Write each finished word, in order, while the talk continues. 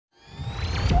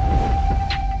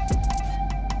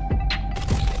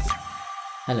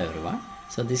Hello everyone.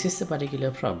 So this is the particular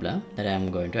problem that I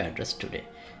am going to address today.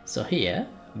 So here,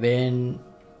 when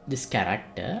this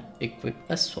character equip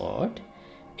a sword,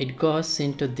 it goes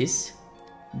into this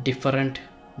different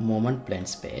moment plane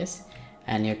space,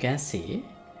 and you can see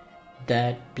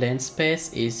that plane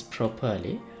space is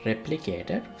properly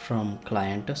replicated from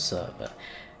client to server.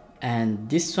 And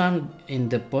this one in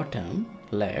the bottom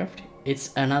left,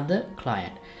 it's another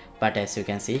client, but as you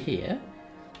can see here,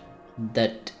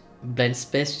 that blend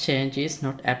space change is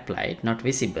not applied, not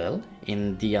visible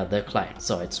in the other client,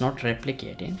 so it's not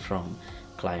replicating from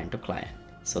client to client.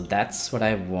 So that's what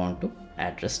I want to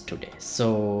address today.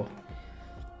 So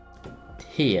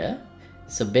here,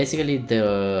 so basically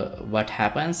what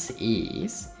happens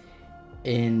is,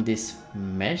 in this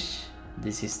mesh,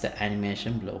 this is the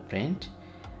animation blueprint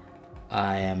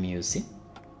I am using,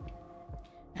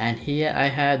 and here I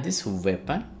have this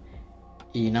weapon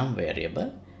enum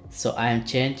variable. So I am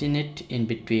changing it in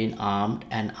between armed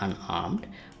and unarmed,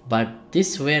 but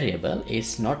this variable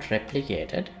is not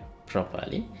replicated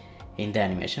properly in the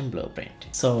animation blueprint.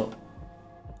 So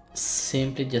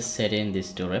simply just setting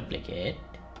this to replicate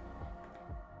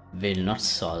will not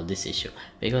solve this issue,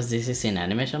 because this is in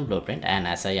animation blueprint, and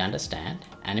as I understand,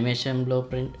 animation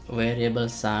blueprint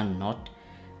variables are not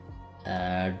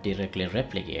directly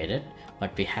replicated.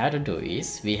 What we have to do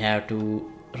is we have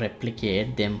to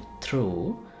replicate them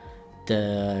through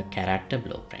the character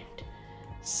blueprint.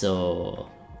 So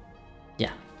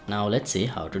yeah, now let's see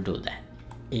how to do that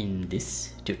in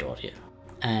this tutorial.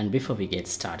 And before we get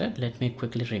started, let me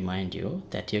quickly remind you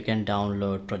that you can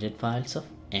download project files of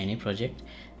any project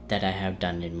that I have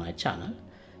done in my channel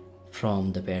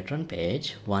from the Patreon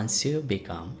page. Once you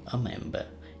become a member,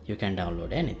 you can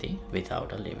download anything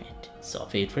without a limit, so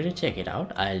feel free to check it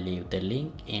out. I'll leave the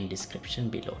link in description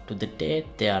below. To the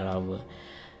date, there are over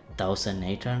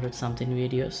 1800 something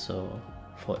videos, so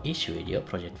for each video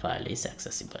project file is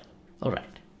accessible.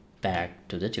 Alright, back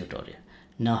to the tutorial.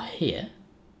 Now here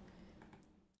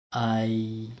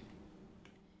I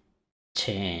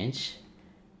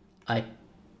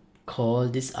call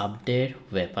this update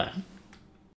weapon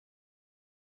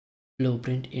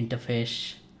blueprint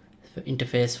interface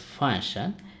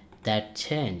function that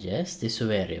changes this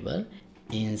variable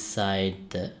inside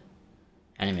the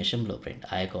animation blueprint.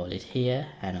 I call it here,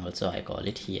 and also I call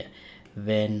it here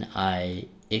when I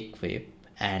equip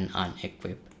and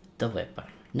unequip the weapon.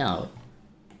 Now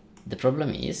the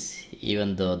problem is,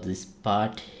 even though this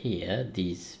part here,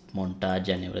 this montage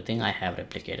and everything, I have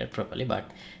replicated properly,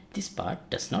 but this part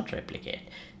does not replicate.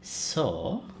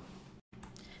 So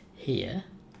here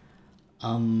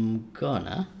I'm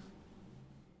gonna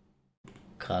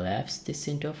collapse this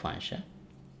into a function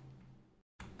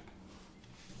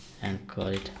and call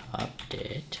it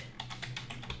update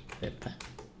weapon,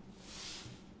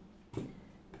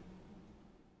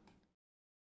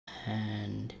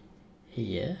 and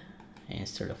here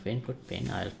instead of input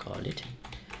pin I'll call it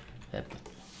weapon.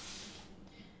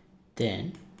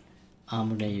 Then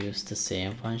I'm gonna use the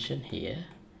same function here,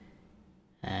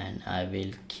 and I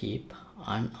will keep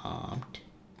unarmed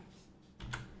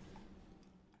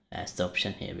as the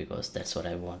option here, because that's what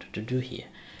I wanted to do here.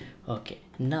 Okay,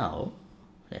 now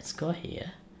let's go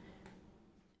here.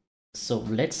 So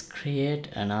let's create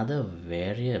another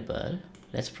variable.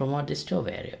 Let's promote this to a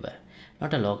variable,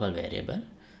 not a local variable,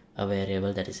 a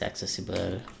variable that is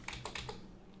accessible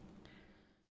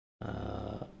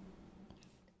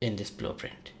in this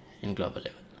blueprint in global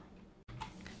level.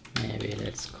 Maybe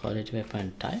let's call it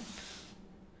weapon type,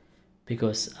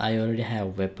 because I already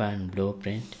have weapon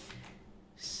blueprint.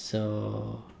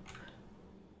 So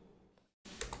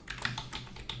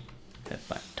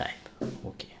weapon type,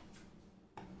 okay.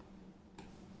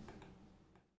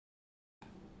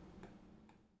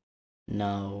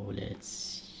 Now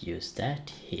let's use that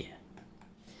here,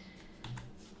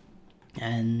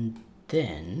 and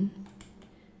then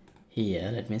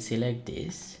here let me select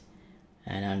this,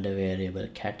 and under variable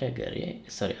category,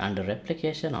 under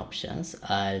replication options,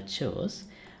 I'll choose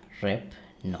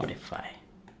RepNotify.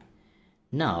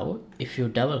 Now if you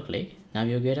double click, now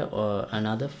you get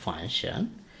another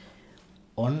function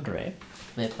onRep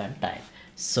weapon type.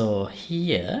 So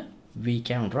here we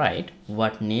can write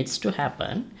what needs to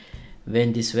happen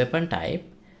when this weapon type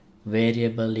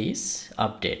variable is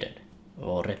updated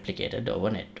or replicated over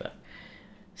network.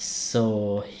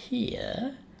 So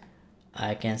here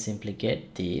I can simply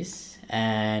get this,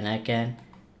 and I can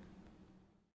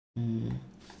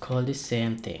call the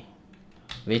same thing,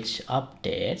 which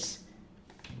updates,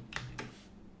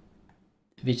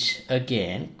 which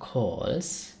again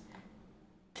calls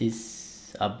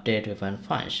this update weapon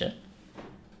function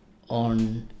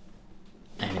on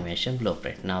animation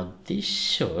blueprint. Now this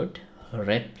should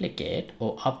replicate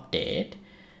or update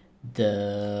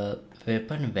the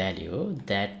weapon value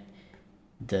that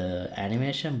the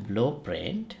animation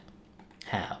blueprint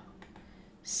have.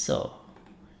 So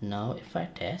now if I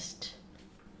test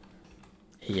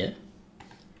here,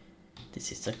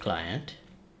 this is the client,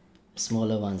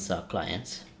 smaller ones are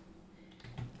clients.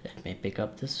 Let me pick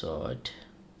up the sword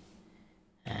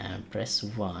and press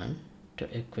 1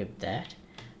 to equip that.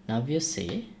 Now you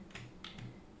see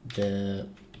the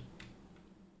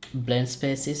blend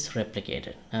space is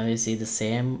replicated. Now you see the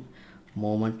same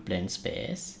movement blend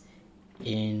space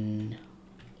in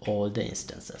all the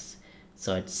instances.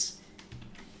 So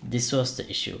this was the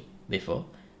issue before,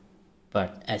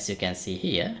 but as you can see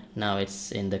here, now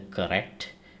it's in the correct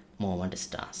movement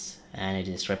stance and it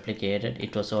is replicated.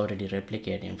 It was already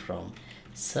replicating from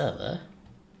server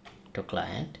to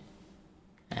client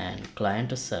and client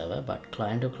to server, but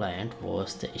client to client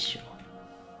was the issue.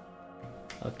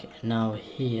 Okay, now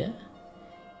here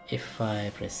if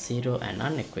I press 0 and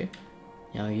unequip,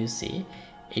 now you see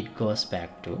it goes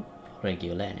back to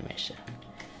regular animation.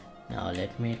 Now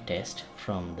let me test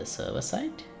from the server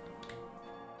side.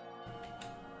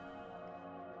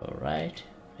 Alright,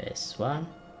 press 1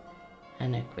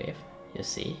 and equip. You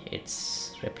see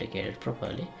it's replicated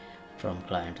properly from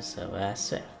client to server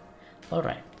as well.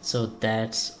 Alright, so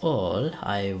that's all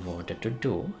I wanted to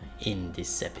do in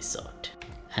this episode.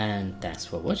 And thanks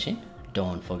for watching.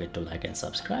 Don't forget to like and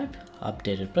subscribe.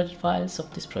 Updated project files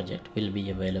of this project will be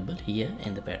available here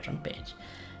in the Patreon page.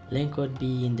 Link would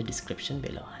be in the description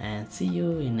below. And see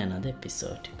you in another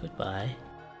episode. Goodbye.